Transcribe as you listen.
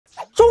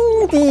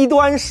低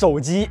端手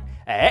机。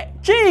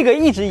这个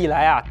一直以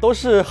来啊，都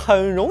是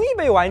很容易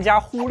被玩家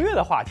忽略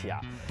的话题啊。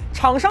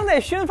厂商在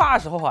宣发的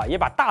时候啊，也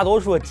把大多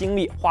数的精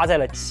力花在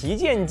了旗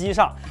舰机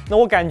上。那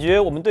我感觉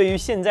我们对于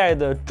现在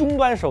的中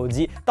端手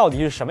机到底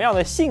是什么样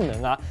的性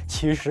能啊，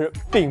其实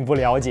并不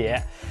了解。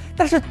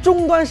但是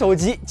终端手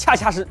机恰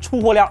恰是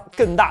出货量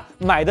更大、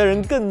买的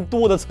人更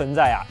多的存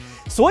在啊。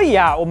所以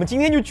啊，我们今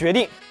天就决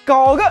定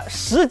搞个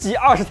10几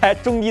20台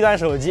中低端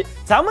手机，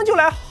咱们就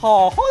来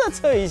好好的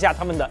测一下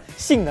它们的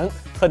性能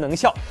和能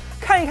效，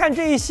看一看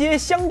这些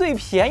相对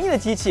便宜的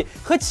机器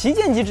和旗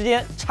舰机之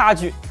间差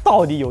距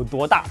到底有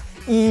多大，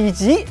以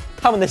及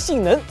它们的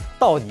性能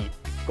到底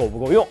够不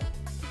够用。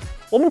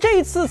我们这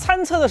一次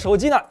参测的手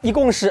机呢，一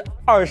共是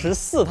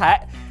24台，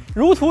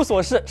如图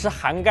所示，是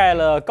涵盖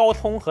了高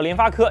通和联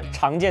发科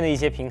常见的一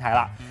些平台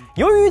了。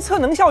由于测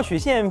能效曲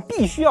线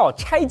必须要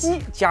拆机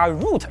加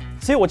root，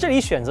 所以我这里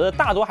选择的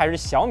大多还是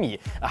小米，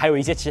还有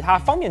一些其他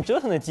方便折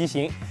腾的机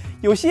型。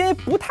有些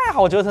不太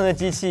好折腾的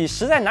机器，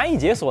实在难以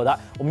解锁的，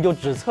我们就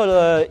只测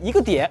了一个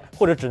点，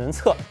或者只能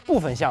测部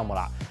分项目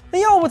了。那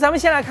要不咱们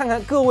先来看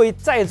看各位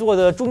在座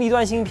的中低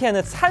端芯片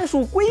的参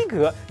数规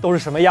格都是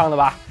什么样的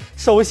吧。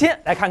首先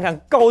来看看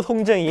高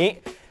通阵营，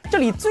这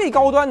里最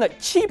高端的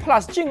7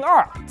 Plus Gen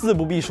 2自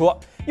不必说，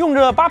用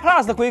着8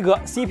 Plus 的规格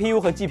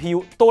 ，CPU 和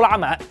GPU 都拉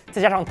满，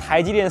再加上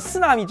台积电4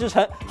纳米制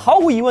程，毫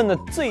无疑问的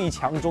最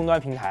强终端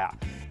平台啊。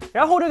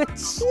然后这个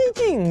7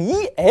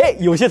 Gen 1，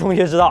有些同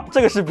学知道，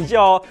这个是比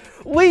较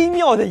微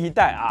妙的一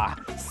代啊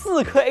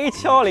，4颗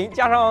A710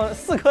加上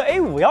4颗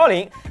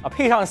A510啊，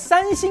配上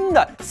三星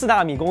的4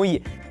纳米工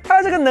艺，它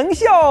的这个能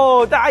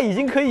效大家已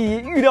经可以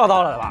预料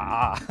到了吧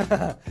啊。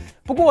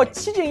不过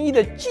7 Gen 1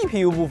的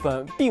GPU 部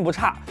分并不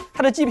差，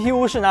它的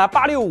GPU 是拿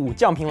865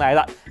降频来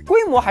的，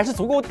规模还是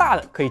足够大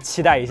的，可以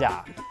期待一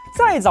下。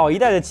再早一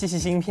代的7系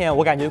芯片，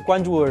我感觉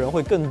关注的人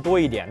会更多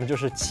一点，那就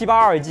是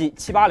782G、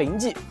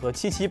780G 和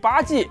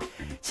778G。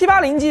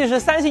780G 是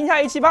三星加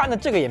A78，那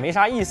这个也没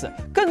啥意思。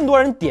更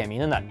多人点名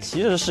的呢，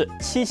其实是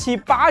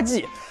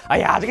778G。哎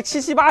呀，这个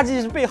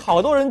778G 是被好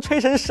多人吹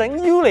成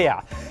神 U 了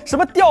呀，什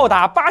么吊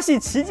打8系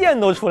旗舰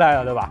都出来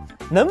了，对吧？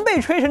能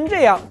被吹成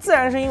这样，自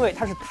然是因为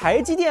它是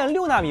台积电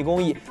6纳米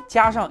工艺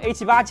加上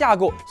A78 架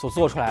构所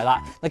做出来的。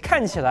那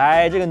看起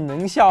来这个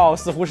能效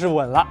似乎是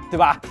稳了，对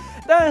吧？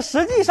但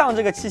实际上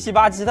这个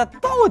778G 它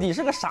到底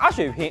是个啥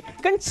水平？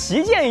跟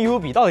旗舰 U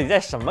比，到底在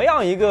什么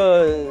样一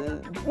个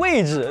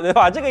位置，对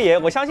吧？这个也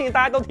我相信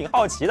大家都挺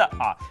好奇的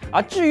啊。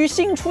而至于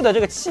新出的这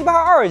个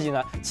782G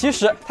呢，其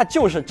实它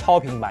就是超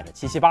频版的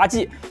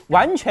778G，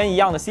完全一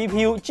样的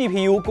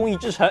CPU、GPU 工艺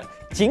制成，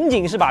仅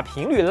仅是把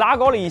频率拉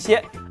高了一些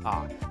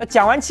啊。那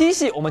讲完7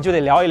系，我们就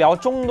得聊一聊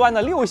终端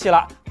的6系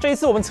了。这一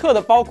次我们测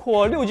的包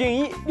括6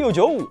 Gen 1、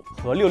695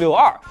和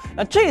662。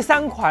那这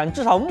3款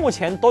至少目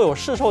前都有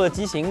市售的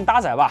机型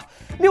搭载吧。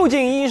6 Gen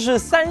 1是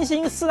三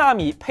星4纳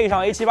米配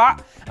上 A78，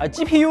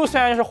 GPU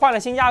虽然是换了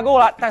新架构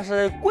了，但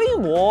是规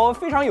模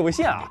非常有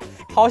限啊。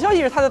好消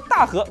息是它的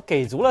大核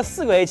给足了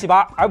4个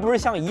A78， 而不是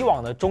像以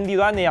往的中低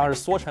端那样是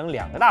缩成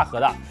2个大核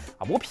的啊。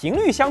不过频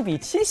率相比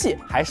7系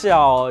还是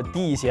要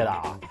低一些的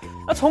啊。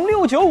那从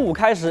695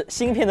开始，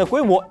芯片的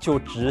规模就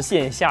直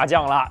线下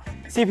降了。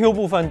CPU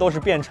部分都是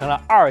变成了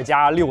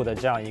2+6的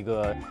这样一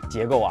个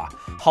结构啊，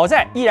好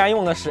在依然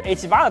用的是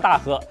A78 的大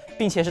核，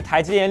并且是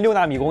台积电6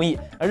纳米工艺，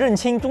认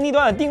清中低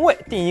端的定位，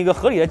定一个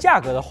合理的价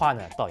格的话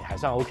呢，倒也还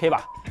算 OK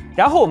吧。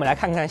然后我们来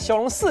看看骁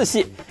龙4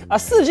系啊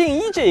，4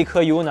 Gen 1这一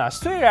颗 U 呢，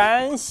虽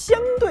然相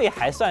对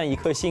还算一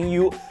颗新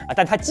U 啊，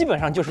但它基本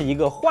上就是一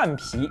个换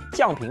皮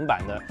降频版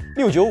的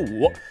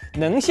695，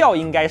能效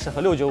应该是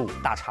和695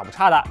大差不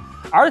差的。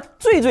而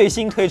最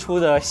新推出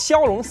的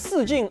骁龙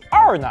4 Gen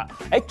 2呢，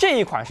这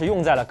一款是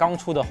用在了刚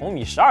出的红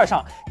米12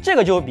上，这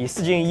个就比4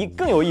 Gen 1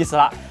更有意思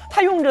了。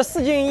它用着4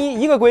 Gen 1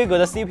一个规格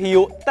的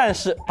CPU， 但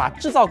是把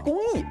制造工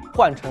艺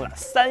换成了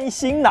三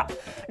星的，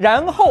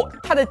然后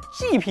它的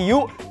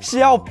GPU 是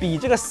要比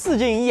这个4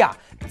 Gen 1啊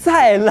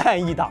再烂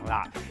一档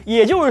了，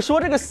也就是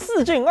说这个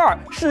4 Gen 2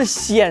是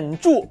显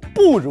著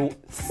不如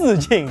4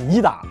 Gen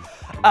 1的。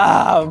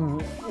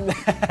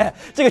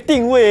这个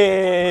定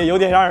位有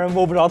点让人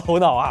摸不着头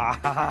脑啊！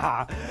哈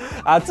哈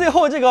哈！最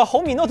后这个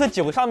红米 Note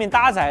 9上面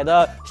搭载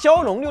的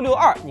骁龙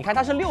662，你看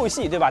它是6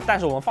系对吧？但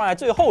是我们放在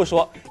最后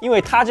说，因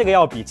为它这个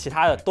要比其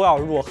他的都要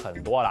弱很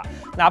多了。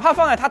哪怕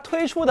放在它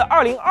推出的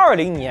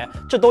2020年，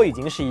这都已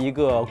经是一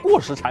个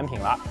过时产品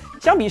了。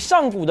相比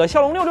上古的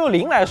骁龙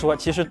660来说，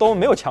其实都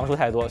没有强出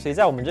太多，所以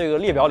在我们这个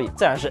列表里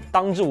自然是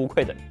当之无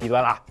愧的低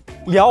端啦。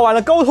聊完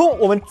了高通，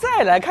我们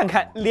再来看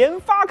看联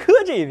发科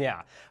这一边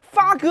啊。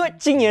发哥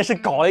今年是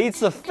搞了一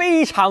次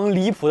非常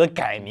离谱的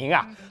改名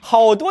啊，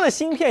好多的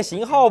芯片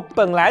型号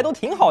本来都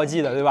挺好记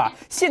的，对吧？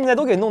现在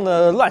都给弄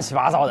得乱七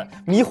八糟的，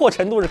迷惑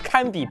程度是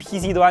堪比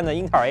PC 端的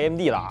英特尔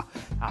AMD 了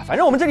啊！反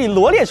正我们这里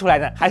罗列出来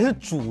呢，还是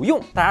主用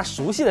大家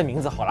熟悉的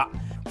名字好了。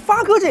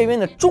发哥这边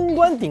的终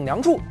端顶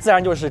梁柱自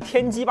然就是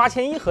天玑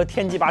8100和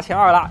天玑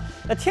8200了。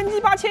那天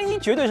玑8100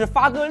绝对是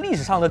发哥历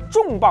史上的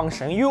重磅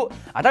神 U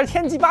啊，但是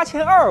天玑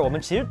8200我们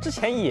其实之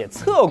前也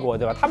测过，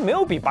对吧？它没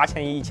有比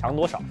8100强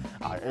多少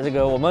啊。这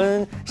个我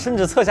们甚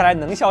至测下来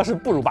能效是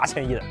不如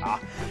8100的啊。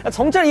那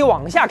从这里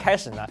往下开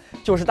始呢，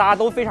就是大家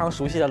都非常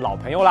熟悉的老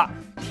朋友了，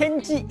天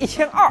玑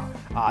1200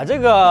啊。这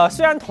个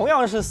虽然同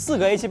样是4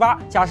个 A78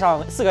加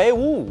上4个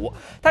A55，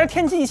但是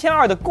天玑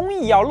1200的工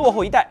艺要落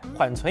后一代，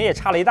缓存也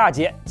差了一大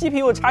截。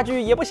GPU 差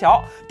距也不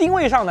小，定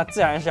位上呢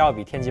自然是要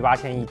比天玑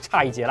8100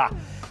差一截啦。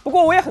不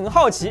过我也很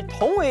好奇，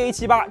同为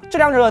A78，这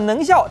两者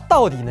能效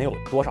到底能有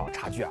多少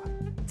差距啊？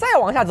再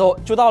往下走，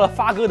就到了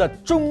发哥的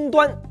终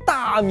端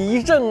大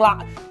迷阵啦。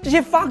这些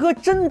发哥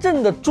真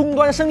正的终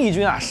端生力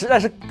军啊，实在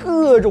是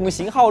各种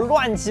型号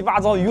乱七八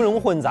糟，鱼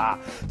龙混杂。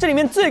这里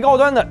面最高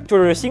端的就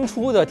是新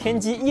出的天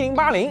玑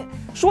1080，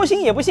说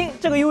新也不新，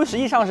这个 U 实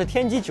际上是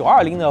天玑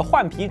920的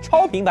换皮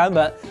超频版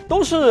本，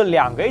都是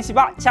2个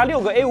A78加6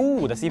个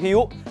A55的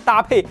CPU，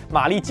 搭配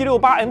马力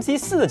G68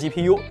 MC4 的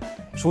GPU。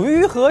属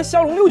于和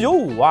骁龙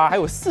695啊，还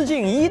有4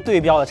进1对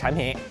标的产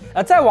品。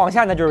再往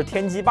下呢，就是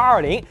天玑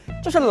820，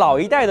这是老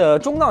一代的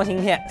中档芯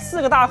片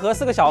，4个大核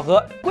4个小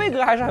核，规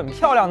格还是很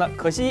漂亮的。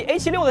可惜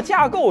A76的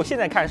架构现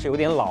在看是有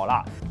点老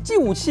了。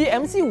G57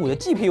 MC5的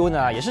GPU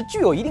呢，也是具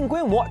有一定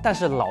规模，但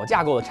是老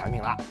架构的产品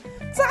了。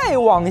再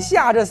往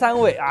下这3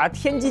位啊，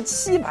天玑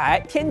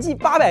700、天玑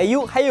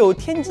800U， 还有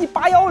天玑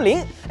810，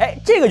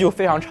这个就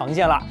非常常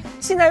见了。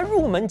现在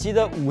入门级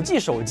的5G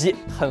手机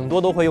很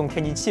多都会用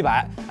天玑700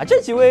啊，这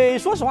几位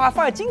说实话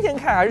放在今天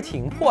看还是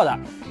挺破的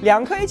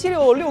，2颗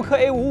A76、6颗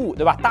A55，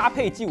 对吧？搭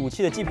配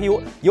G57的 GPU，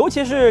 尤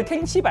其是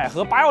天玑700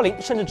和810，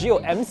甚至只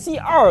有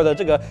MC2 的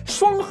这个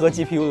双核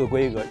GPU 的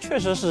规格，确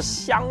实是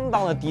相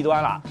当的低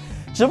端了。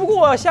只不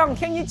过像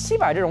天玑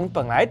700这种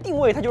本来定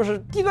位它就是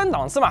低端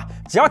档次嘛，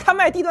只要它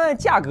卖低端的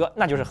价格，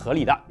那就是合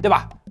理的，对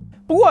吧？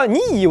不过你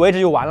以为这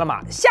就完了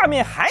吗？下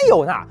面还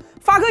有呢。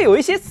发哥有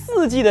一些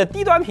4G 的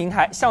低端平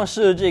台，像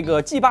是这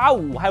个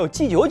G85 还有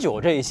G99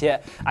这一些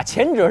啊，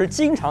前者是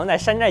经常在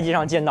山寨机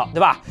上见到，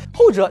对吧？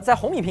后者在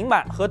红米平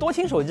板和多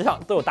清手机上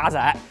都有搭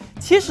载。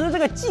其实这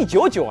个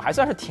G99 还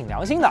算是挺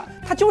良心的，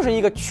它就是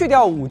一个去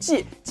掉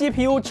5G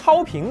GPU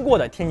超频过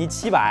的天玑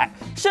700，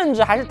甚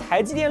至还是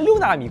台积电6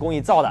纳米工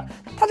艺造的，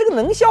它这个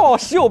能效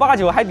十有八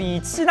九还比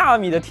7纳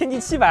米的天玑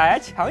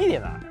700强一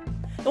点呢。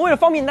那为了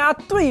方便大家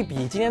对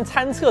比今天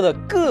参测的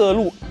各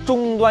路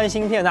终端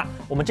芯片呢，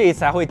我们这一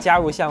次还会加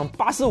入像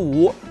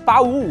845、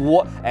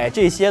855，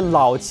这些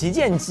老旗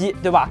舰机，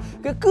对吧？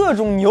跟各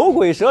种牛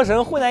鬼蛇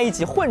神混在一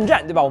起混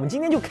战，对吧？我们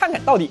今天就看看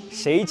到底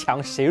谁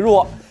强谁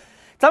弱。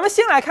咱们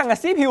先来看看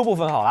CPU 部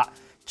分好了。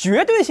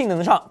绝对性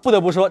能上，不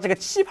得不说，这个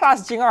7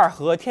 Plus Gen 2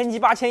和天玑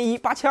8100、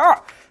8200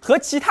和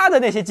其他的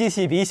那些机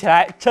器比起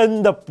来，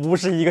真的不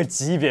是一个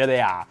级别的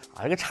呀！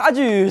这个差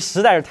距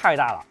实在是太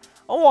大了。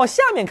往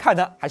下面看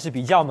呢，还是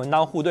比较门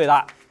当户对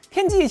的。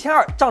天玑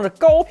1200仗着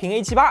高频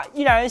A78，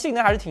依然性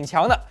能还是挺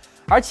强的。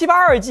而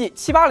782G、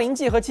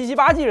780G 和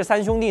778G 这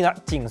3兄弟呢，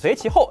紧随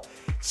其后。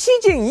7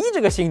进1这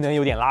个性能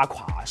有点拉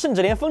垮，甚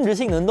至连峰值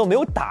性能都没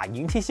有打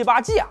赢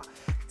 778G 啊。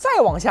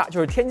再往下就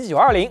是天玑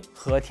920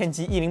和天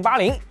玑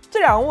1080，这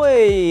2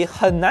位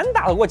很难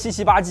打得过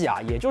778G 啊，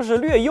也就是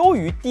略优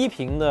于低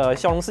频的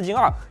骁龙4 Gen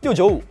 2、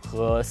695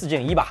和4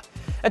 Gen 1吧。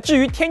至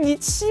于天玑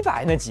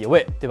700那几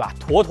位，对吧？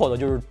妥妥的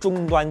就是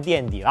终端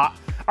垫底了。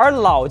而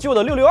老旧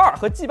的662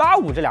和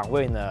G85这2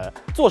位呢，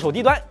做手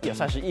低端也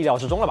算是意料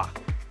之中了吧。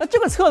那这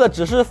个测的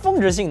只是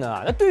峰值性能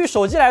啊，那对于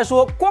手机来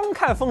说，光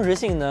看峰值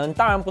性能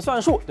当然不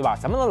算数，对吧？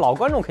咱们的老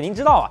观众肯定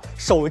知道啊，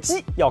手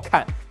机要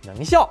看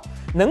能效，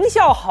能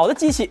效好的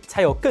机器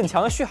才有更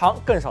强的续航、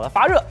更少的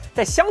发热，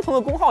在相同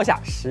的功耗下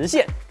实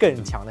现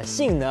更强的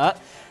性能。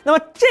那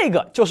么这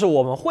个就是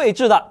我们绘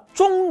制的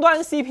终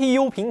端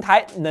CPU 平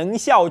台能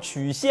效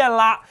曲线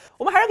啦。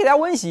我们还是给大家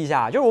温习一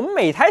下，就是我们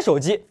每台手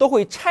机都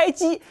会拆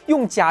机，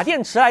用假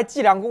电池来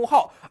计量功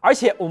耗，而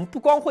且我们不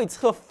光会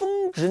测峰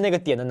值那个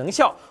点的能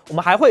效，我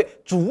们还会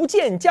逐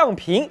渐降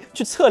频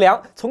去测量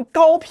从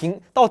高频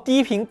到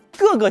低频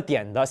各个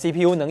点的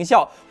CPU 能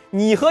效。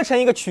拟合成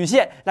一个曲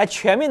线来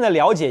全面的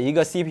了解一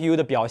个 CPU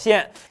的表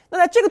现。那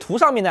在这个图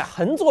上面呢，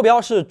横坐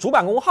标是主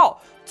板功耗，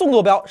纵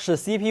坐标是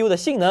CPU 的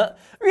性能，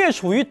越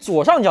处于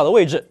左上角的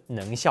位置，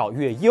能效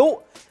越优。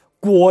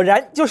果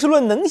然，就是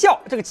论能效，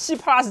这个7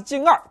 Plus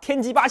Gen 2、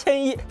天玑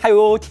8100还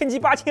有天玑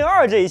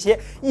8200这一些，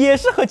也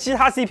是和其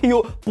他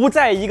CPU 不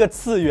在一个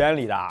次元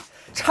里的，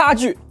差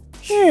距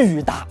巨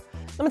大。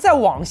那么再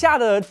往下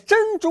的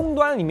真终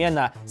端里面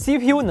呢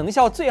 ，CPU 能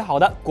效最好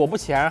的，果不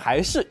其然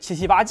还是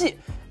778G。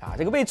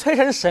这个被吹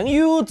成神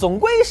U， 总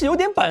归是有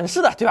点本事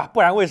的，对吧？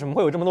不然为什么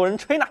会有这么多人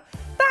吹呢？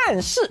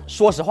但是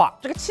说实话，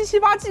这个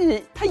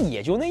778G 它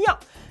也就那样，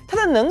它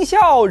的能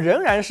效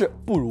仍然是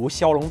不如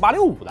骁龙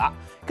865的，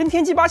跟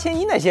天玑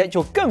8100那些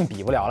就更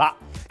比不了了。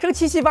这个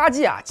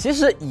778G 啊，其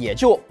实也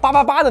就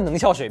888的能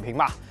效水平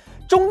吧，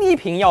中低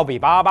频要比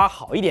888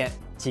好一点，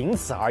仅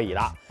此而已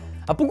了。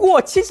不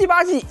过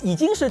778G 已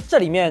经是这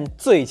里面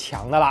最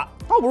强的了，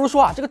倒不如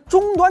说啊，这个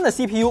终端的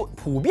CPU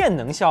普遍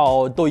能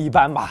效都一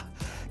般吧。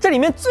这里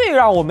面最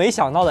让我没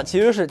想到的其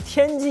实是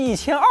天玑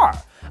1200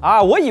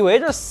啊，我以为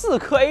这4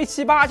颗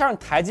A78 加上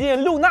台积电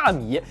6纳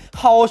米，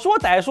好说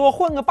歹说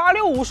混个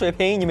865水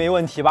平你没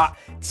问题吧？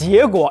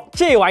结果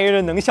这玩意儿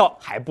的能效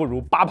还不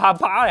如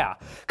888呀，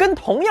跟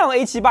同样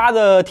A78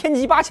 的天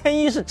玑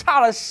8100是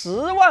差了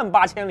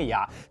108000里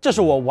啊，这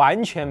是我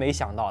完全没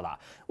想到的。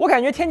我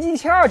感觉天玑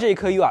1200这一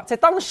颗 U 啊，在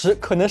当时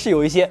可能是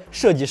有一些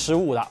设计失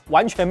误的，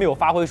完全没有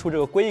发挥出这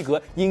个规格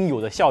应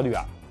有的效率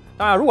啊。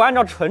当然，如果按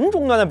照纯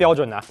终端的标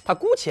准呢，它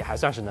姑且还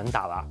算是能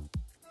打了。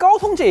高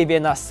通这一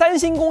边呢，三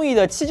星工艺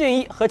的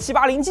7Gen1和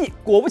780G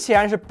果不其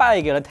然是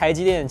败给了台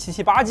积电的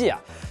778G 啊。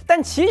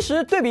但其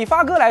实对比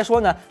发哥来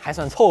说呢，还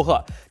算凑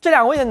合。这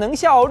两位的能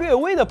效略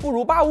微的不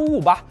如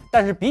855吧，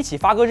但是比起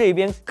发哥这一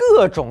边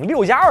各种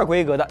6+2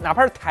规格的，哪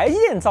怕是台积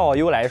电造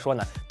U 来说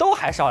呢，都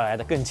还是要来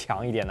的更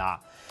强一点的啊。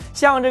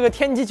像这个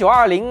天玑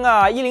920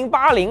啊、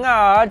1080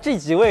啊这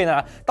几位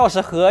呢，倒是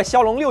和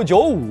骁龙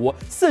695、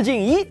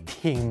4Gen1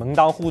挺门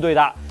当户对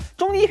的。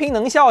中低频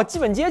能效基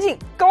本接近，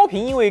高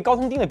频因为高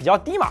通定的比较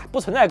低嘛，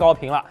不存在高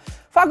频了。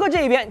发哥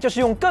这一边就是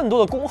用更多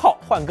的功耗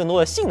换更多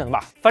的性能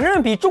吧，反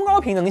正比中高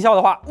频能效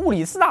的话，物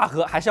理4大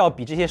核还是要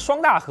比这些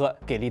双大核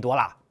给力多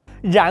啦。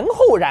然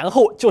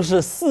后就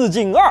是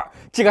4Gen2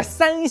这个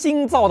三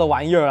星造的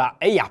玩意儿了，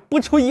哎呀，不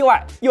出意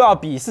外又要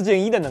比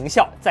4Gen1的能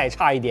效再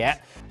差一点。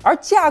而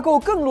架构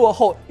更落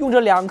后，用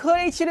着2颗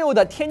A76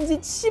 的天玑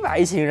700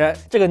一行人，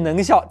这个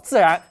能效自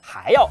然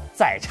还要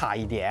再差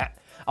一点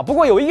啊。不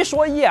过有一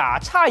说一啊，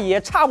差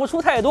也差不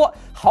出太多，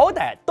好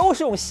歹都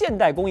是用现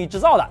代工艺制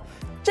造的。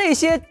这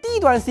些低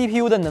端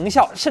CPU 的能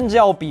效甚至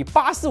要比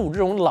845这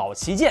种老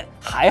旗舰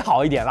还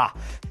好一点啦，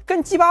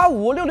跟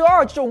G85、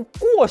662这种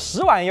过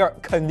时玩意儿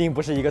肯定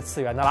不是一个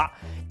次元的啦。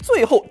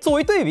最后作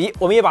为对比，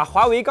我们也把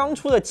华为刚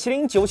出的麒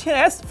麟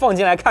9000S 放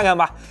进来看看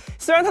吧。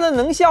虽然它的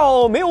能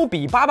效没有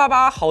比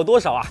888好多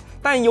少啊，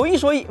但有一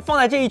说一，放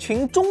在这一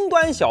群中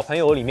端小朋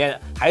友里面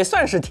还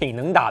算是挺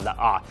能打的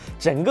啊。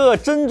整个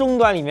真终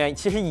端里面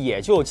其实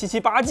也就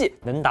778G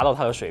能达到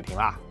它的水平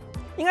啦。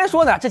应该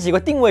说呢，这几个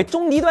定位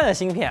中低端的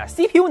芯片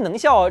CPU 能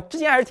效之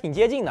间还是挺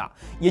接近的，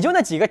也就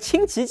那几个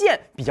轻旗舰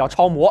比较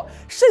超模，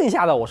剩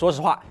下的我说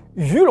实话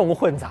鱼龙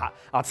混杂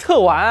啊。测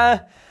完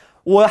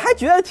我还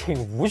觉得挺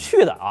无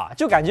趣的啊，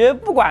就感觉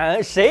不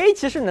管谁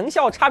其实能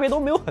效差别都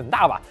没有很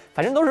大吧，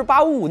反正都是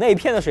855那一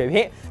片的水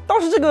平，倒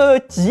是这个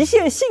极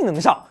限性能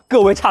上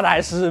各位差的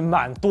还是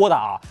蛮多的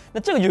啊。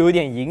那这个就有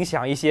点影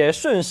响一些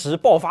瞬时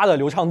爆发的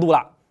流畅度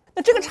了。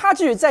那这个差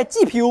距在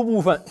GPU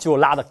部分就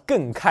拉得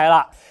更开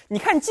了。你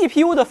看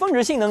GPU 的峰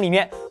值性能里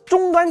面，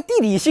终端地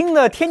底芯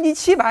的天玑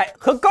700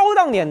和高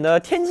档点的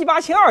天玑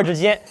8200之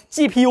间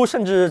 ，GPU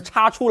甚至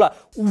差出了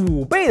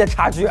5倍的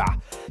差距啊！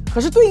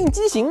可是对应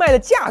机型卖的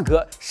价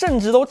格，甚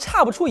至都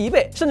差不出1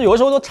倍，甚至有的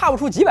时候都差不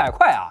出几百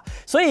块啊！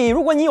所以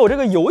如果你有这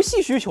个游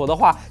戏需求的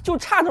话，就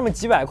差这么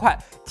几百块，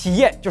体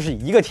验就是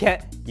一个天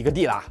一个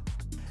地啦。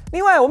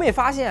另外，我们也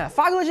发现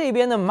发哥这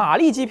边的马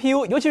力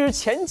GPU， 尤其是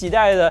前几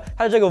代的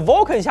它的这个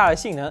Vulkan 下的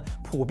性能，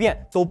普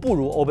遍都不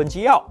如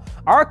OpenGL，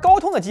 而高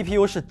通的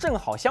GPU 是正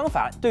好相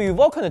反，对于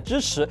Vulkan 的支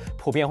持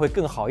普遍会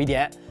更好一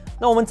点。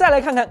那我们再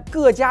来看看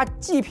各家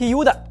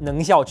GPU 的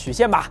能效曲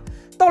线吧。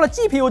到了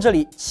GPU 这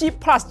里，7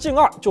 Plus Gen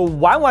 2就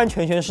完完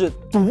全全是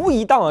独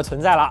一档的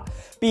存在了，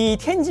比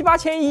天玑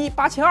8100、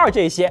8200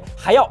这些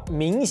还要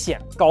明显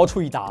高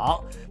出一档。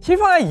其实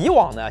放在以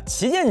往呢，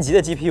旗舰级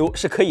的 GPU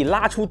是可以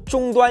拉出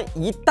终端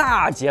一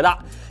大截的，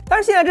但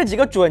是现在这几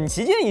个准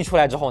旗舰一出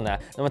来之后呢，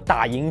那么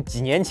打赢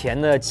几年前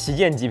的旗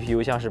舰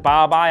GPU， 像是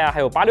888呀，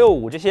还有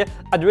865这些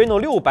Adreno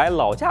 600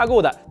老架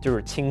构的，就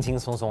是轻轻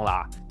松松了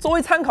啊。作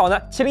为参考呢，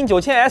麒麟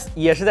9000S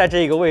也是在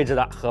这个位置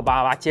的，和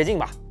888接近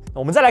吧。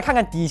我们再来看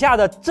看底下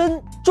的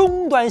真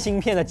终端芯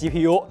片的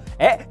GPU，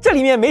 哎，这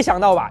里面没想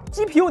到吧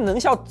 ，GPU 能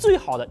效最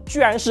好的居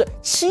然是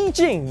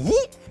7Gen1。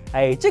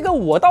哎，这个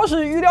我倒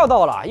是预料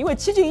到了，因为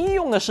7Gen1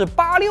用的是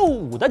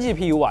865的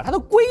GPU 啊，它的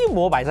规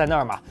模摆在那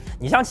儿嘛。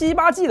你像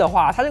778G 的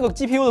话，它这个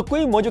GPU 的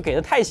规模就给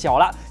的太小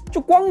了，就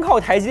光靠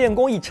台积电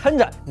工艺撑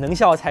着，能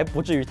效才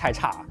不至于太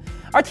差。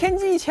而天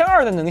玑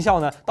1200的能效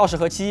呢，倒是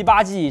和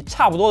778G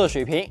差不多的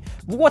水平，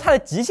不过它的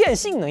极限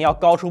性能要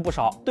高出不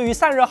少。对于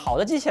散热好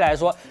的机器来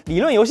说，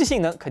理论游戏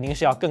性能肯定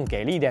是要更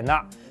给力一点的。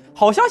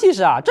好消息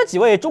是啊，这几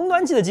位终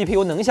端机的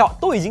GPU 能效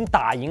都已经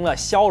打赢了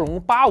骁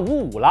龙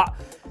855了。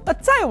那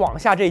再往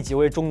下这几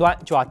位终端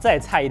就要再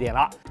菜一点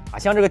了啊，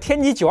像这个天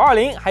玑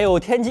920还有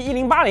天玑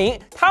1080，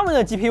它们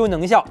的 GPU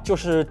能效就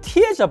是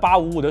贴着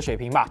855的水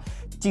平吧。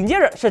紧接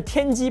着是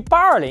天玑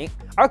820，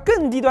而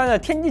更低端的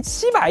天玑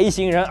700一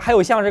行人，还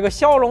有像这个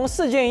骁龙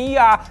4Gen1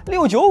啊、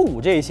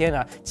695这些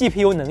呢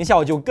 ，GPU 能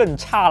效就更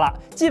差了，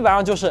基本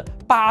上就是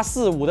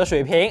845的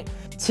水平。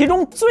其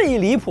中最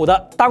离谱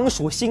的当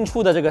属新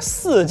出的这个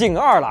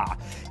4Gen2了，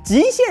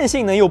极限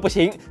性能又不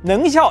行，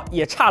能效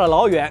也差了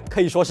老远，可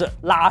以说是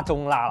拉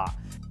中拉了。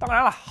当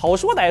然了，好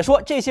说歹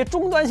说，这些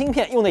终端芯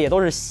片用的也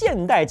都是现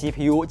代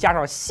GPU 加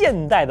上现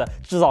代的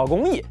制造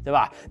工艺，对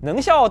吧？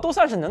能效都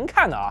算是能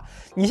看的啊。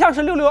你像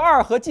是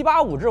662和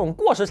G85这种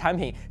过时产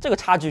品，这个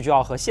差距就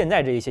要和现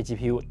在这一些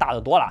GPU 大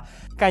得多了。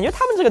感觉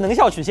他们这个能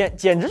效曲线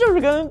简直就是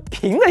跟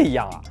平的一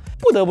样啊！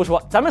不得不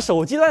说，咱们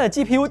手机端的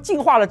GPU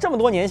进化了这么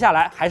多年下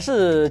来，还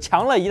是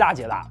强了一大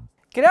截的。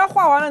给大家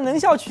画完了能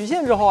效曲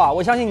线之后啊，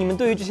我相信你们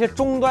对于这些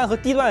中端和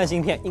低端的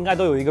芯片应该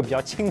都有一个比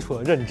较清楚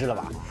的认知了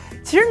吧？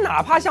其实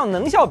哪怕像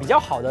能效比较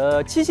好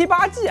的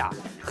778G 啊，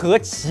和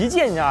旗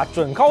舰啊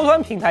准高端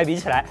平台比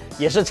起来，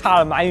也是差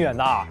了蛮远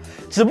的啊。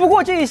只不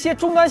过这些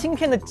终端芯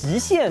片的极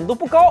限都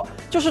不高，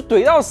就是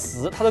怼到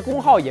死，它的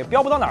功耗也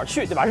飙不到哪儿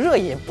去，对吧？热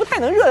也不太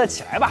能热得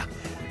起来吧。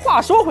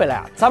话说回来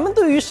啊，咱们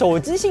对于手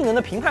机性能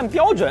的评判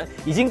标准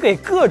已经被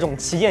各种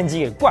旗舰机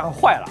给惯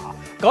坏了啊。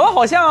搞得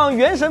好像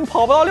原神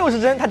跑不到60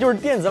帧，它就是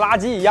电子垃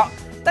圾一样。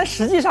但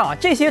实际上啊，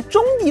这些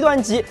中低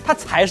端机它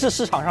才是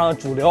市场上的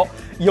主流，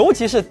尤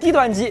其是低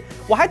端机，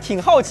我还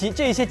挺好奇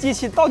这些机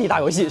器到底打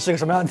游戏是个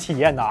什么样的体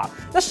验的啊。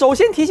那首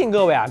先提醒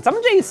各位啊，咱们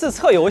这一次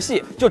测游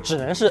戏就只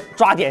能是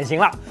抓典型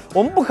了，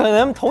我们不可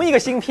能同一个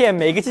芯片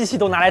每个机器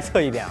都拿来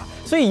测一遍啊。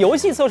所以游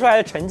戏测出来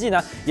的成绩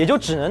呢，也就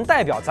只能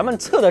代表咱们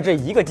测的这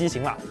一个机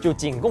型了，就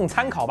仅供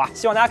参考吧。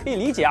希望大家可以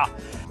理解啊。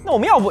那我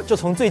们要不就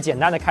从最简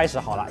单的开始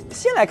好了，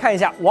先来看一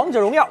下《王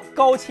者荣耀》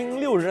高清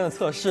60帧的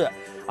测试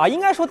啊。应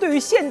该说，对于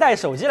现代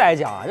手机来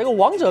讲啊，这个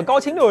王者高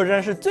清60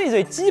帧是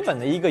最基本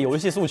的一个游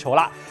戏诉求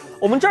了。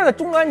我们这儿的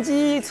终端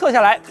机测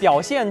下来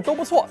表现都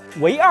不错，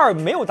唯二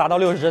没有达到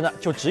60帧的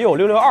就只有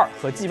662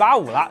和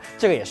G85了，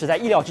这个也是在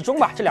意料之中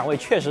吧。这两位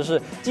确实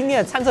是今天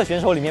的参测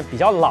选手里面比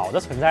较老的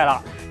存在了。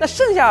那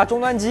剩下的终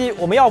端机，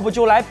我们要不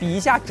就来比一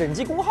下整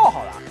机功耗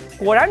好了。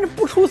果然是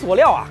不出所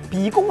料啊，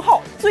比功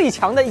耗最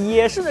强的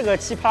也是这个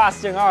7 Plus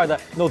Gen 2的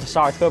Note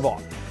 12 Turbo。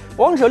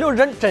王者60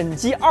帧整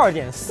机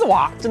2.4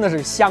瓦，真的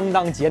是相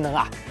当节能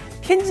啊。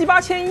天玑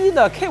8100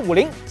的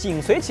K50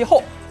紧随其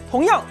后，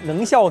同样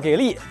能效给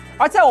力。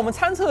而在我们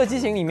参测的机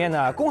型里面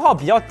呢，功耗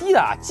比较低的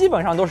啊，基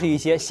本上都是一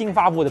些新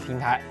发布的平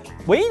台，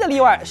唯一的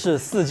例外是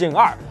4 Gen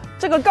 2。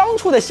这个刚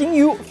出的新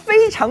U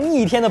非常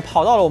逆天的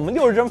跑到了我们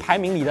60帧排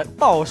名里的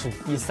倒数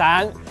第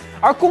3，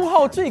而功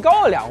耗最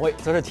高的两位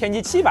则是天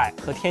玑700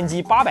和天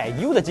玑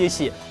800U 的机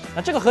器。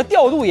那这个和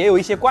调度也有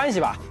一些关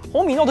系吧。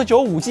红米 Note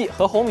 9 5G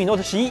和红米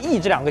Note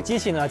 11E 这两个机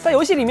器呢，在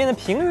游戏里面的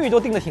频率都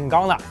定得挺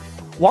高的。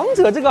王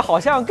者这个好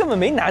像根本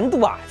没难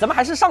度啊，咱们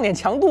还是上点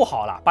强度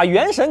好了，把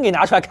原神给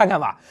拿出来看看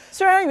吧。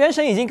虽然原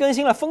神已经更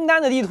新了枫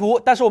丹的地图，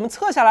但是我们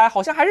测下来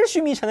好像还是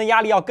须弥城的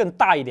压力要更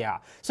大一点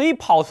啊，所以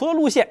跑图的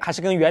路线还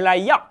是跟原来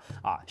一样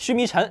啊，须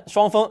弥城、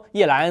双峰、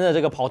夜兰的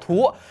这个跑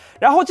图。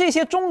然后这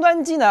些终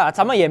端机呢，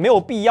咱们也没有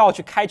必要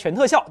去开全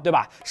特效，对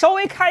吧？稍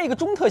微开一个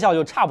中特效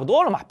就差不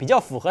多了嘛，比较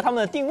符合他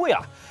们的定位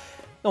啊。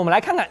那我们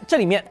来看看这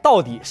里面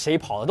到底谁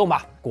跑得动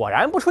吧。果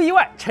然不出意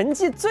外，成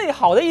绩最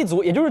好的一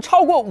组，也就是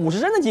超过50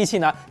帧的机器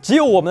呢，只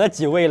有我们的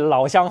几位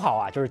老相好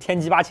啊，就是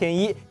天玑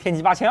8100、天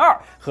玑8200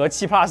和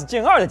7 Plus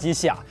Gen 2的机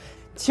器啊。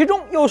其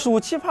中又属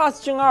7 Plus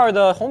Gen 2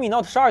的红米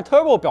Note 12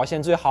 Turbo 表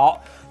现最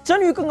好，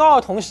帧率更高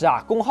的同时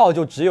啊，功耗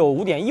就只有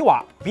5.1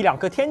瓦，比2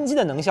颗天玑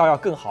的能效要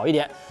更好一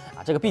点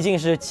啊。这个毕竟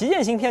是旗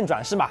舰芯片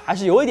转世嘛，还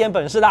是有一点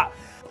本事的。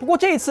不过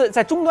这一次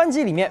在终端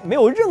机里面，没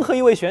有任何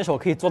一位选手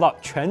可以做到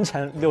全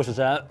程60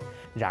帧。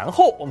然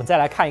后我们再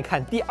来看一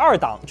看第二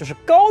档，就是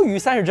高于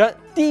30帧、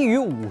低于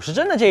50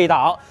帧的这一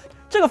档。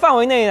这个范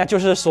围内呢，就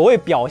是所谓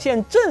表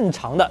现正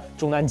常的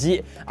终端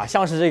机啊，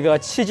像是这个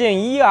7 Gen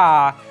 1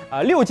啊、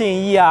6 Gen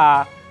 1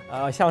啊、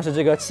像是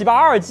这个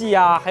782G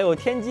啊，还有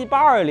天玑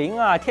820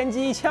啊、天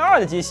玑1200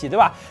的机器，对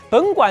吧？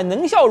甭管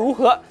能效如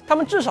何，他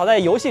们至少在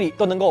游戏里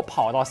都能够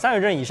跑到30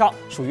帧以上，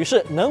属于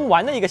是能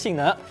玩的一个性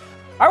能。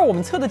而我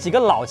们测的几个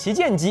老旗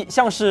舰机，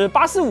像是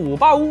845、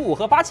855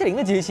和870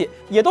的机器，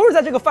也都是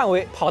在这个范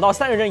围跑到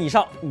30帧以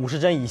上，50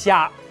帧以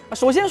下。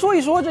首先说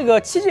一说这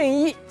个7 Gen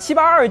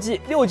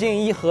 1、782G、6 Gen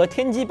 1和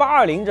天玑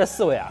820这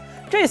4位啊，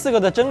这4个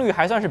的帧率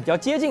还算是比较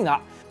接近的。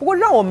不过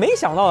让我没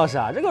想到的是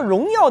啊，这个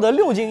荣耀的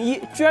6 Gen 1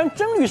居然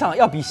帧率上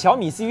要比小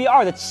米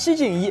CV2 的7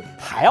 Gen 1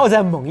还要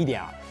再猛一点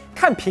啊！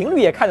看频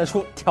率也看得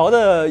出调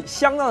的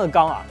相当的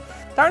刚啊。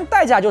当然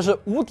代价就是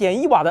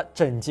5.1瓦的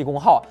整机功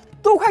耗。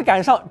都快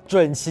赶上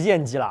准旗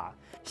舰机了。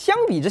相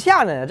比之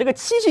下呢，这个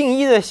7 Gen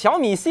 1的小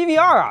米 CV2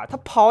啊，它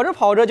跑着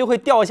跑着就会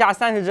掉下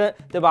30帧，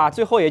对吧？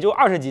最后也就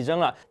20几帧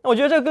了。那我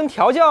觉得这跟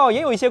调教也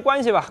有一些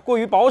关系吧，过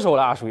于保守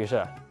了啊，属于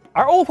是。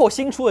而 OPPO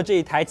新出的这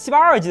一台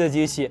782G 的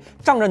机器，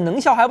仗着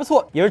能效还不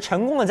错，也是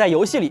成功的在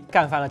游戏里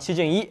干翻了7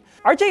 Gen 1。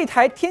而这一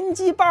台天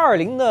玑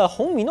820的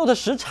红米 Note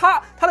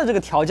 10X，它的这个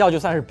调教就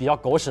算是比较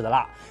狗屎的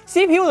啦。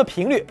CPU 的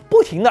频率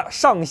不停的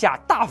上下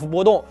大幅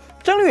波动，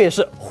帧率也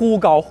是忽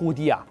高忽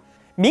低啊。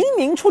明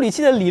明处理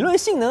器的理论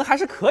性能还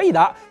是可以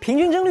的，平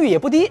均帧率也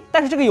不低，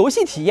但是这个游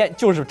戏体验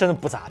就是真的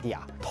不咋地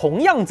啊。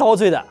同样遭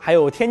罪的还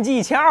有天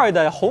玑1200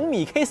的红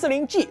米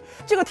K40G，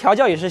 这个调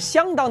教也是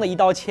相当的一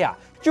刀切啊，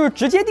就是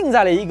直接定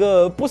在了一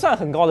个不算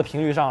很高的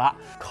频率上了。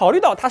考虑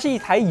到它是一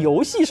台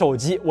游戏手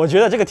机，我觉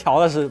得这个调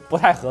的是不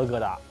太合格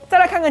的。再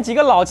来看看几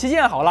个老旗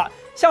舰好了，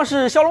像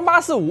是骁龙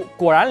845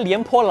果然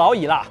廉颇老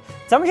矣了，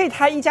咱们这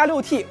台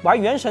1+6T 玩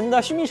原神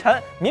的须弥城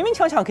勉勉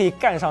强强可以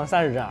干上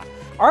30帧啊。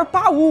而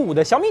855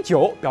的小米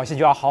9表现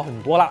就要好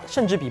很多了，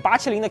甚至比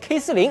870的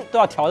K40都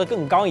要调得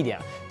更刚一点，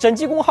整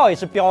机功耗也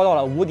是飙到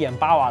了5.8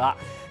瓦了。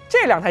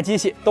这两台机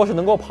器都是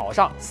能够跑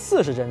上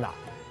40帧的。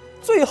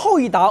最后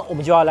一档，我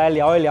们就要来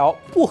聊一聊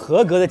不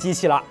合格的机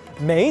器了，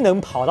没能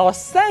跑到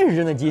30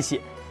帧的机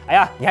器。哎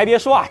呀，你还别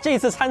说啊，这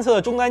次参测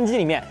的终端机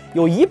里面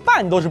有一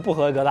半都是不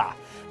合格的。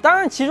当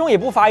然，其中也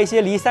不乏一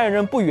些离30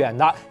帧不远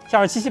的，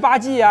像是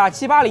778G 啊、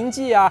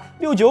780G 啊、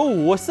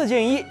695、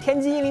4.1、天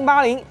玑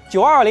1080、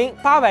920、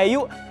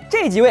800U。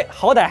这几位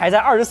好歹还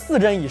在24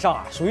帧以上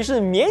啊，属于是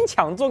勉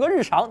强做个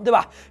日常，对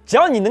吧？只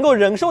要你能够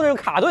忍受这个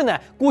卡顿呢，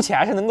估计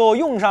还是能够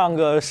用上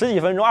个10几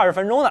分钟、20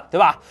分钟的，对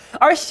吧？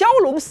而骁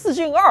龙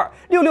4Gen 2、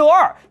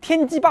662、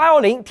天玑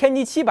810、天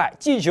玑700、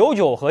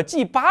G99和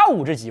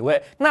G85这几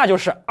位，那就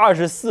是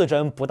24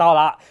帧不到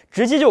了，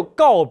直接就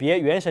告别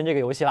原神这个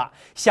游戏了。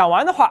想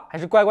玩的话，还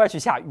是乖乖去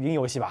下语音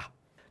游戏吧。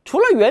除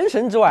了原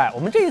神之外，我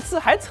们这一次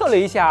还测了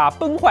一下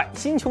崩坏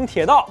星穹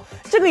铁道，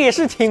这个也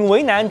是挺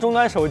为难终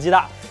端手机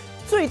的。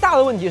最大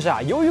的问题是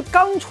啊，由于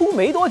刚出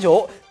没多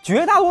久，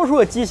绝大多数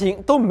的机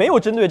型都没有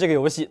针对这个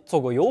游戏做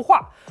过优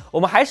化。我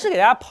们还是给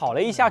大家跑了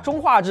一下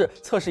中画质，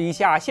测试一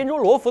下仙舟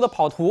罗浮的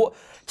跑图。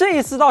这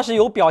一次倒是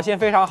有表现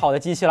非常好的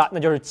机器了，那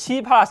就是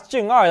7 Plus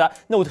Gen 2的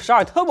Note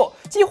 12 Turbo，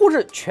 几乎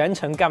是全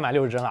程干满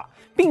60帧了，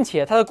并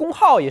且它的功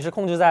耗也是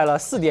控制在了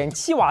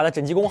4.7瓦的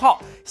整机功耗，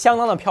相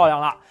当的漂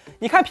亮了。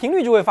你看频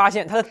率就会发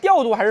现它的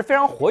调度还是非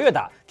常活跃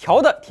的，调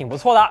的挺不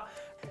错的。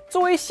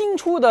作为新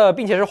出的，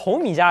并且是红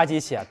米家的机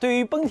器啊，对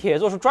于崩铁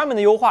做出专门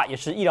的优化也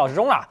是意料之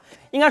中啦。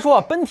应该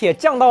说，崩铁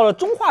降到了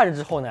中画质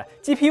之后呢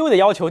 ，GPU 的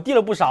要求低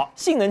了不少，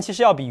性能其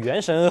实要比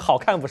原神好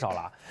看不少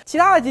了。其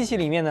他的机器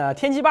里面呢，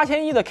天玑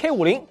8100的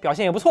K50表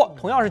现也不错，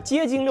同样是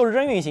接近60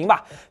帧运行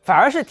吧。反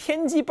而是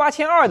天玑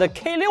8200的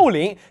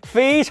K60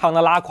非常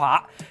的拉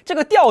垮，这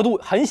个调度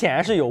很显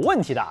然是有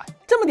问题的。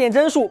这么点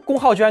帧数，功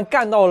耗居然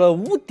干到了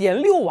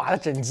5.6瓦的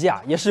整机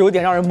啊，也是有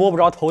点让人摸不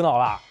着头脑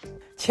了。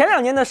前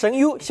2年的神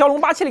U 骁龙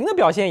870的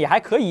表现也还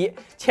可以，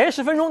前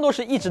10分钟都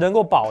是一直能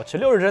够保持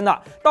60帧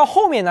的，到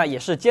后面呢也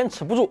是坚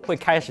持不住，会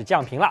开始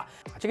降频了。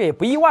这个也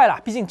不意外了，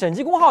毕竟整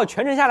机功耗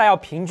全程下来要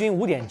平均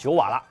5.9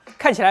瓦了，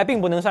看起来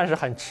并不能算是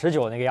很持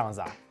久的那个样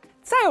子啊。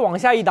再往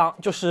下一档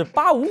就是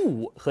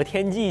855和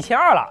天玑1200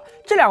了，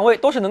这2位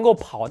都是能够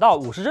跑到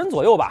50帧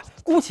左右吧，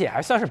估计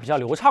还算是比较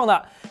流畅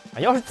的。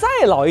要是再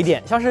老一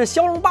点，像是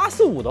骁龙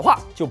845的话，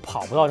就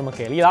跑不到这么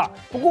给力了。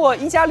不过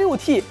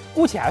1+6T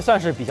估计还算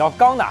是比较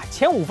刚的，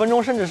前5分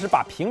钟甚至是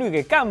把频率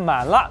给干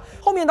满了，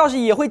后面倒是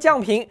也会降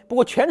频，不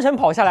过全程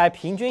跑下来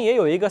平均也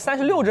有一个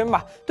36帧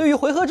吧，对于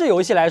回合制游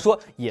戏来说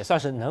也算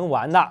是能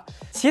玩的。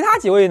其他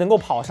几位能够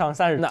跑上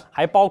30帧的，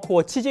还包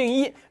括7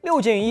 Gen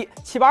 1、6 Gen 1、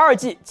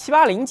782G、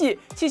780G、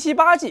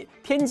778G、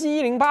天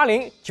玑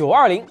1080、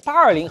920、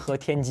820和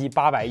天玑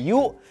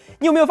800U。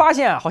你有没有发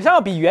现啊，好像要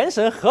比原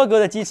神合格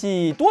的机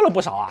器多了不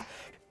少啊？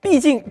毕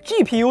竟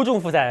GPU 重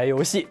负载的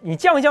游戏，你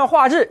降一降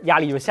画质，压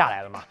力就下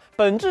来了嘛。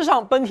本质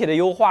上，崩铁的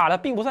优化它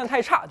并不算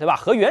太差，对吧？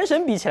和原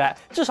神比起来，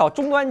至少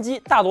终端机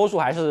大多数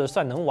还是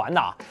算能玩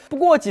的啊。不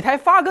过几台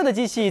发哥的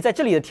机器在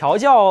这里的调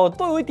教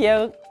都有一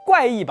点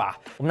怪异吧。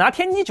我们拿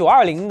天玑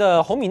920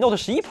的红米 Note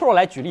 11 Pro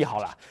来举例好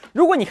了。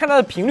如果你看它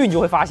的频率，你就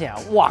会发现啊，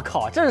哇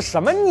靠，这是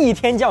什么逆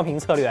天降频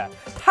策略？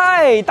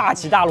太大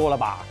起大落了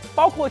吧！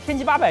包括天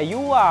玑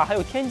800U 啊，还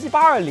有天玑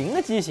820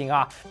的机型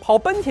啊，跑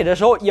崩铁的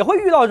时候也会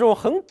遇到这种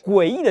很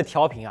诡异的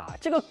调频啊。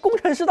这个工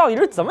程师到底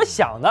是怎么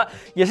想的，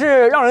也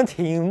是让人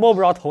挺摸不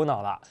着头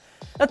脑的。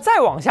那再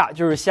往下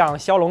就是像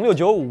骁龙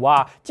695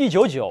啊、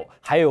G99，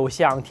还有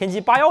像天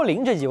玑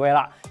810这几位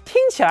了，听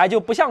起来就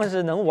不像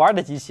是能玩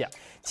的机器。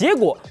结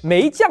果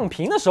没降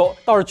频的时候，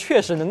倒是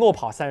确实能够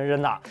跑30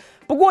帧的。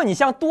不过你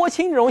像多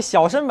清这种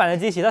小身板的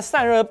机器，它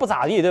散热不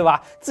咋地，对吧？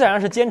自然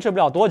是坚持不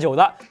了多久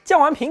的。降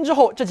完频之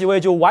后，这几位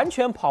就完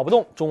全跑不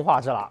动中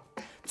画质了。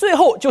最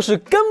后就是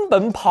根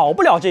本跑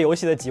不了这游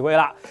戏的几位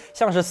了，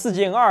像是4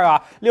 Gen 2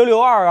啊、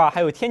662啊，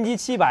还有天玑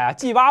700啊、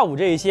G85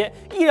这一些，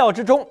意料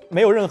之中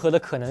没有任何的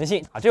可能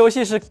性啊！这游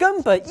戏是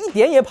根本一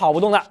点也跑不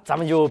动的，咱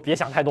们就别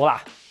想太多了。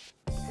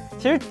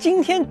其实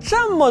今天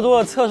这么多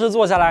的测试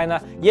做下来呢，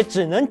也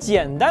只能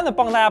简单的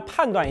帮大家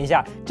判断一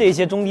下这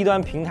些中低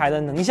端平台的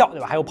能效，对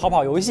吧？还有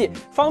跑游戏，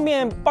方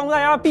便帮大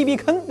家避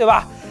坑，对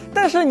吧？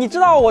但是你知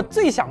道我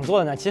最想做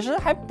的呢，其实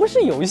还不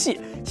是游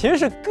戏，其实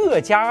是各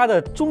家的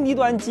中低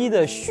端机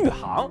的续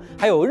航，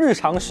还有日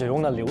常使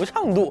用的流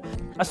畅度。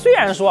虽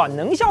然说啊，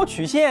能效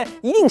曲线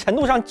一定程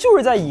度上就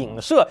是在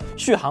影射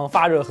续航、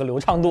发热和流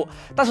畅度，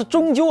但是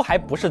终究还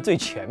不是最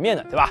全面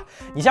的，对吧？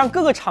你像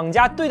各个厂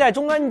家对待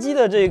终端机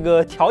的这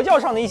个调教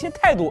上的一些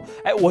态度，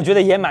我觉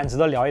得也蛮值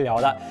得聊一聊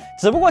的。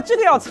只不过这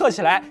个要测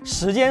起来，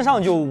时间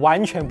上就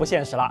完全不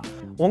现实了。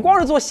我们光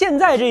是做现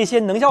在这些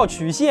能效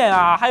曲线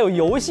啊，还有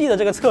游戏的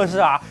这个测试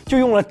啊，就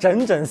用了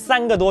整整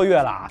3个多月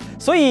了，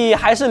所以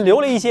还是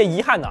留了一些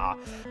遗憾的啊。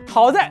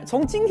好在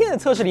从今天的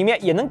测试里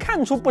面也能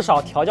看出不少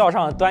调教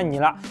上的端倪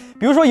了，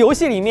比如说游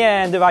戏里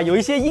面，对吧，有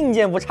一些硬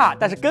件不差，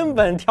但是根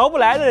本调不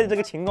来的这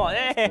个情况，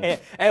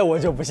我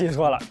就不细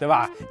说了，对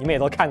吧？你们也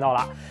都看到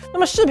了。那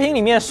么视频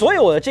里面所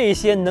有的这一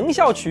些能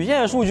效曲线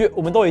的数据，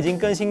我们都已经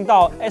更新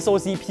到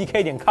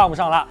socpk.com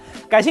上了，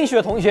感兴趣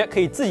的同学可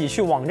以自己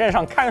去网站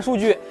上看数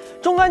据。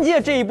终端机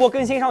的这一波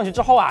更新上去之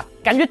后啊，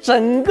感觉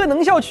整个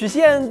能效曲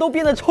线都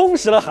变得充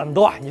实了很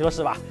多啊，你说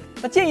是吧？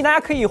那建议大家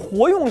可以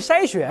活用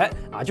筛选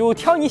啊，就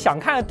挑你想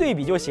看的对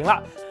比就行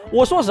了。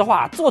我说实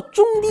话，做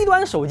中低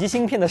端手机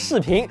芯片的视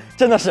频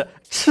真的是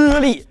吃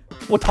力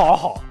不讨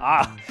好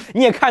啊！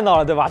你也看到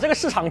了对吧？这个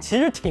市场其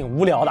实挺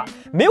无聊的，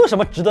没有什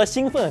么值得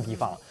兴奋的地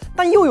方。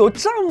但又有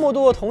这么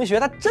多的同学，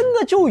他真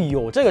的就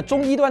有这个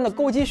中低端的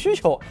购机需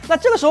求。那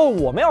这个时候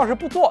我们要是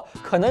不做，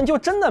可能就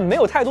真的没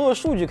有太多的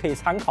数据可以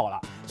参考了。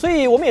所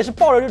以我们也是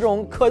抱着这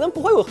种可能不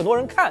会有很多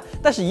人看，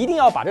但是一定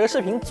要把这个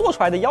视频做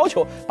出来的要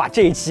求，把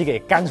这一期给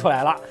干出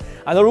来了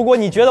啊！那如果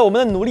你觉得我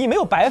们的努力没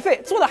有白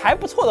费，做的还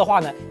不错的话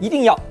呢，一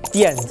定要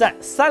点赞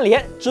3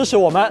连支持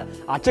我们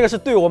啊！这个是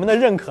对我们的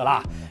认可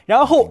啦。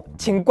然后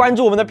请关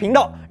注我们的频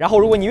道，然后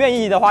如果你愿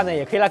意的话呢，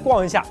也可以来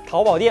逛一下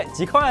淘宝店、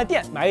极客湾的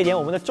店，买一点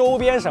我们的周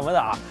边什么的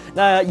啊。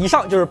那以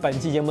上就是本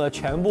期节目的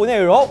全部内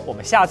容，我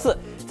们下次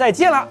再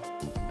见啦，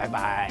拜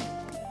拜。